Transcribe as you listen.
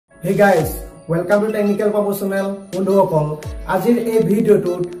Hey guys, welcome to Technical Professional বন্ধুসকল আজিৰ এই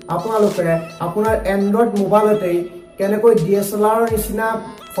ভিডিওটোত আপোনালোকে আপোনাৰ Android মোবাইলতে কেনেকৈ DSLR নিচিনা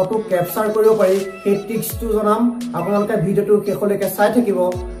ফটো ক্যাপচাৰ কৰিব পাৰি এই ট্ৰিক্সটো জনাম আপোনালোকে ভিডিওটো শেষলৈকে চাই থাকিব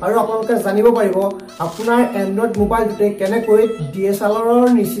আৰু আপোনালোকে জানিব পাৰিব আপোনাৰ Android মোবাইলতে কেনেকৈ DSLR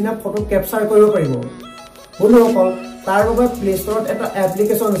নিচিনা ফটো ক্যাপচাৰ কৰিব পাৰিব বন্ধুসকল তাৰ বাবে প্লে ষ্টৰত এটা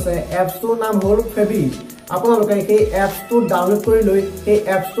এপ্লিকেশন আছে এপছটোৰ নাম হ'ল Fabby আপোনালোকে এই এপছটো ডাউনলোড কৰি লৈ এই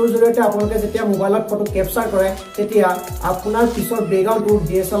এপছটোৰ জৰিয়তে আপোনালোকে যেতিয়া মোবাইলত ফটো ক্যাপচাৰ কৰে তেতিয়া আপোনাৰ পিছৰ বেকগ্ৰাউণ্ডটো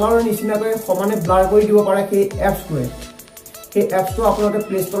DSLR নিচিনাকৈ সমানে ব্লাৰ কৰি দিব পাৰে এই এপছটোৱে এই এপছটো আপোনালোকে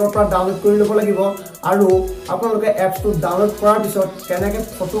প্লে ষ্টৰৰ পৰা ডাউনলোড কৰি ল'ব লাগিব আৰু আপোনালোকে এপছটো ডাউনলোড কৰাৰ পিছত কেনেকৈ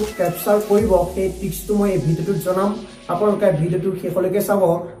ফটো ক্যাপচাৰ কৰিব এই ট্ৰিক্সটো মই এই ভিডিওটোত জনাম আপোনালোকে ভিডিওটো শেষলৈকে চাব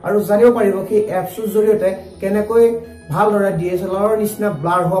আৰু জানিব পাৰিব কি এপছটোৰ জৰিয়তে কেনেকৈ ভালদৰে DSLR নিচিনা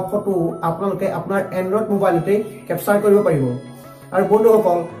ব্লাৰ হোৱা ফটো আপোনালোকে আপোনাৰ Android মোবাইলতে ক্যাপচাৰ কৰিব পাৰিব আৰু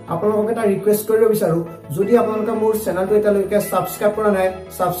বন্ধুসকল আপোনালোকক এটা ৰিকুৱেষ্ট কৰিব বিচাৰো যদি আপোনালোকে মোৰ চেনেলটো এতিয়ালৈকে সাবস্ক্ৰাইব কৰা নাই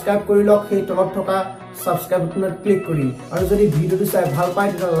সাবস্ক্ৰাইব কৰি লওক সেই তলত থকা সাবস্ক্ৰাইব বাটনত ক্লিক কৰি আৰু যদি ভিডিওটো চাই ভাল পায়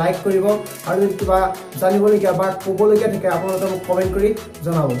তেতিয়া লাইক কৰিব আৰু যদি কিবা জানিবলগীয়া বা ক'বলগীয়া থাকে আপোনালোকে মোক কমেন্ট কৰি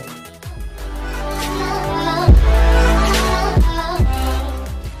জনাব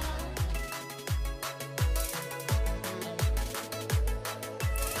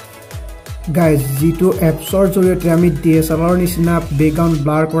Guys, যিটো এপছৰ জৰিয়তে আমি DSLR নিচিনা বেকগ্ৰাউণ্ড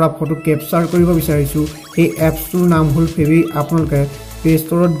ব্লাৰ কৰা ফটো ক্যাপচাৰ কৰিব বিচাৰিছো এই এপছটোৰ নাম হ'ল Fabby আপোনালোকে প্লে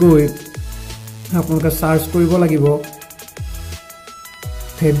ষ্টৰত গৈ আপোনালোকে সাৰ্চ কৰিব লাগিব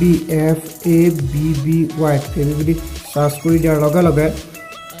Fabby Fabby Fabby বুলি সাৰ্চ কৰি দিয়াৰ লগে লগে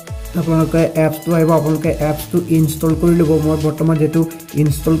আপোনালোকে এপছটো আহিব আপোনালোকে এপছটো ইনষ্টল কৰি ল'ব মই বৰ্তমান যেটো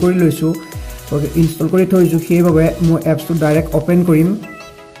ইনষ্টল কৰি লৈছো ইনষ্টল কৰি থৈছো সেইভাবে মই এপছটো ডাইৰেক্ট ওপেন কৰিম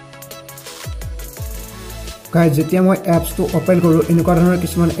Guys, যেতিয়া মই এপছটো ওপেন কৰো এনেকুৱা ধৰণৰ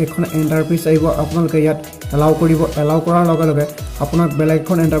কিছুমান এখন ইন্টাৰফেস আহিব আপোনালোকে ইয়াত এলাউ কৰিব এলাউ কৰাৰ লগে লগে আপোনাক বেলেগ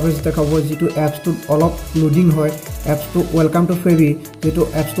এখন ইন্টাৰফেস দেখাব যেটো এপছটো অলপ লোডিং হয় এপছটো ওয়েলকাম টু Fabby যেটো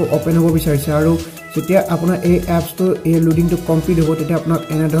এপছটো ওপেন হ'ব বিচাৰিছে আৰু যেতিয়া আপোনাৰ এই এপছটো এই লোডিংটো কমপ্লিট হ'ব তেতিয়া আপোনাক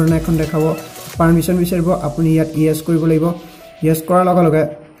এনে ধৰণৰ এখন দেখাব পাৰমিশন বিচাৰিব আপুনি ইয়াত ইয়েস কৰিব লাগিব ইয়েস কৰাৰ লগে লগে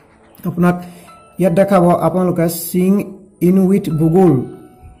আপোনাক ইয়াত দেখাব আপোনালোকে সিং ইন উইথ গুগল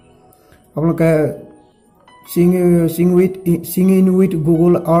আপোনালোকে Sing in with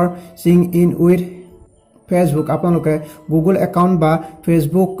Google or sing in with Facebook আপোনালোকে Google account বা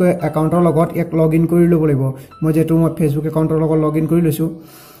Facebook account লগত এক লগইন কৰি ল'ব লাগিব মই যেটো মই Facebook account লগত লগইন কৰি লৈছো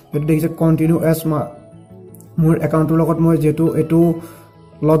এটো দেখিছে কন্টিনিউ এজ মোৰ একাউন্টৰ লগত মই যেটো এটো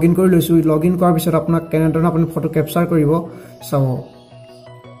লগইন কৰি লৈছো লগইন কৰাৰ পিছত আপোনাক কেনেদৰে আপুনি ফটো ক্যাপচাৰ কৰিব চাব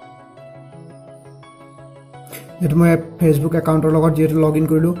যেটো মই Facebook একাউন্টৰ লগত যেটো লগইন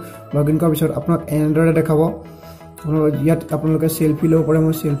কৰিলো লগইন কৰাৰ পিছত আপোনাক এন্ড্ৰইড দেখাব ইয়াত আপোনালোকে সেলফি লব পাৰে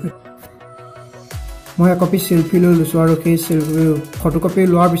মই কপি সেলফি লৈ লৈছো আৰু সেই সেলফি ফটোকপি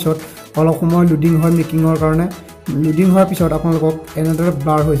লোৱাৰ পিছত অলপ সময় লোডিং হয় মেকিংৰ কাৰণে লোডিং হোৱাৰ পিছত আপোনালোকক এন্ড্ৰইড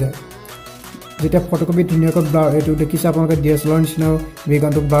ব্লাৰ হৈ যায় যেতিয়া ফটোকপি ধুনিয়াকৈ ব্লাৰ এটো দেখিছে আপোনালোকে DSLR নিচিনা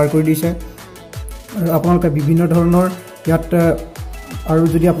বেকগ্ৰাউণ্ডটো ব্লাৰ কৰি দিছে আৰু আপোনালোকে বিভিন্ন ধৰণৰ ইয়াত আৰু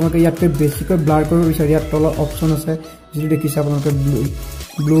যদি আপোনালোকে ইয়াতকৈ বেছিকৈ ব্লাৰ কৰিব বিচাৰে ইয়াত তলত অপচন আছে যেটো দেখিছে আপোনালোকে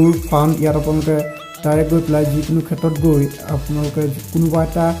ব্লুৰ ফান ইয়াত আপোনালোকে ডাইৰেক্ট গৈ প্লাই যিকোনো ক্ষেত্ৰত গৈ আপোনালোকে কোনোবা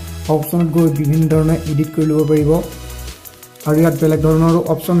এটা অপচনত গৈ বিভিন্ন ধৰণে এডিট কৰি ল'ব পাৰিব আৰু ইয়াত বেলেগ ধৰণৰ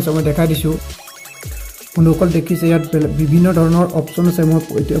অপচন আছে মই দেখাই দিছো আপোনালোকে দেখিছে ইয়াত বিভিন্ন ধৰণৰ অপচন আছে মই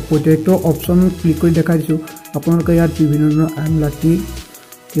প্ৰত্যেকটো অপচন ক্লিক কৰি দেখাই দিছো আপোনালোকে ইয়াত বিভিন্ন ধৰণৰ আইম লাকি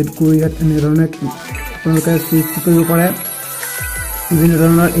ইয়াত গৈ ইয়াত এনে ধৰণে আপোনালোকে সৃষ্টি কৰিব পাৰে বিভিন্ন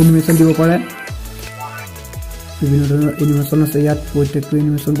ধৰণৰ এনিমেচন দিব পাৰে বিভিন্ন ধৰণৰ এনিমেচন আছে ইয়াত প্ৰত্যেকটো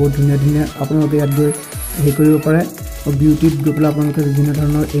এনিমেচন বহুত ধুনীয়া আপোনালোকে ইয়াত গৈ হে কৰিব পাৰে আৰু বিউটিত গৈ পেলাই আপোনালোকে বিভিন্ন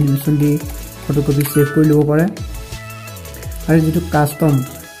ধৰণৰ এনিমেচন দি ফটোকপি সেভ কৰি ল'ব পাৰে আৰু যেটো কাস্টম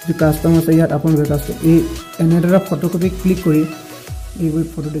আছে ইয়াত আপোনালোকে কাস্টম এই এনেদৰে ফটোকপি ক্লিক কৰি এইবোৰ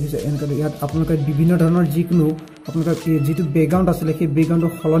ফটো দেখিছে এনেকৈ ইয়াত আপোনালোকে বিভিন্ন ধৰণৰ যিকোনো আপোনালোকে যেটো বেকগ্ৰাউণ্ড আছে সেই বেকগ্ৰাউণ্ডটো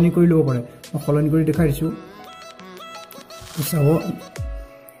সলনি কৰি ল'ব পাৰে মই সলনি কৰি দেখাই দিছো চাব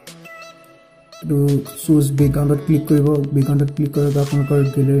to choose background click কৰিব background click কৰাৰ পিছত আপোনালোকৰ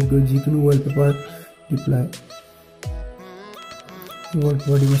গ্যালাৰীত গৈ যিকোনো ওয়ালপেপাৰ ডিপ্লাই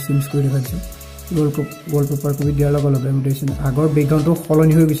ওয়ালপেপাৰ দি চেঞ্জ কৰি দেখাইছো ওয়ালপেপাৰ কপি দিয়াৰ লগে লগে ইনভিটেশন আগৰ বেকগ্ৰাউণ্ডটো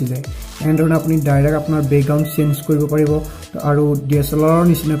সলনি হৈ গৈছে যায় এনেধৰণে আপুনি ডাইৰেক্ট আপোনাৰ বেকগ্ৰাউণ্ড চেঞ্জ কৰিব পাৰিব আৰু DSLR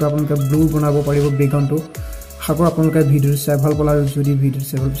নিচিনাকৈ আপোনালোকে ব্লু বনাব পাৰিব বেকগ্ৰাউণ্ডটো হাকৰ আপোনালোকে ভিডিও চাই ভাল পালে আৰু যদি ভিডিও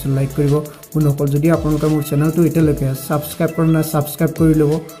চাই ভাল পাইছে লাইক কৰিব বন্ধুসকল যদি আপোনালোকে মোৰ চেনেলটো এতিয়ালৈকে সাবস্ক্ৰাইব কৰা নাই সাবস্ক্ৰাইব কৰি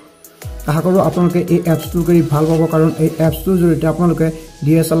ল'ব আশা কৰো আপোনালোকে এই এপছটো কৰি ভাল পাব কাৰণ এই এপছটোৰ জৰিয়তে আপোনালোকে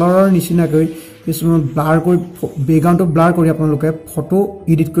DSLR নিচিনাকৈ কিছুমান ব্লাৰ কৰি বেকগ্ৰাউণ্ডটো ব্লাৰ কৰি আপোনালোকে ফটো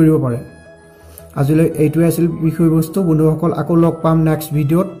এডিট কৰিব পাৰে আজিলৈ এইটোৱে আছিল বিষয়বস্তু বন্ধুসকল আকৌ লগ পাম নেক্সট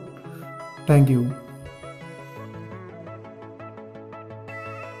ভিডিঅ'ত থ্যাংক ইউ